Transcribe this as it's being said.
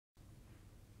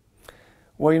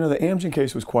Well, the Amgen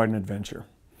case was quite an adventure.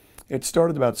 It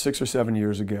started about 6 or 7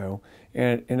 years ago,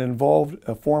 and it involved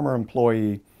a former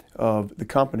employee of the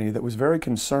company that was very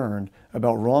concerned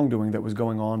about wrongdoing that was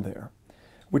going on there.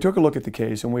 We took a look at the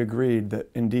case and we agreed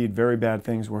that indeed very bad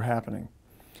things were happening.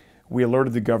 We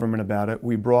alerted the government about it.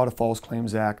 We brought a False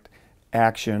Claims Act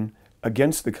action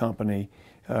against the company,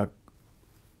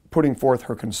 putting forth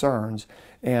her concerns,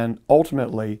 and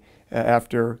ultimately,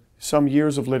 after some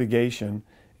years of litigation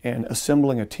and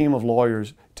assembling a team of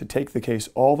lawyers to take the case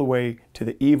all the way to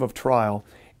the eve of trial,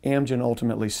 Amgen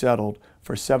ultimately settled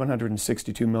for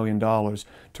 $762 million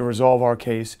to resolve our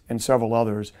case and several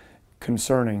others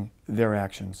concerning their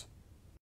actions.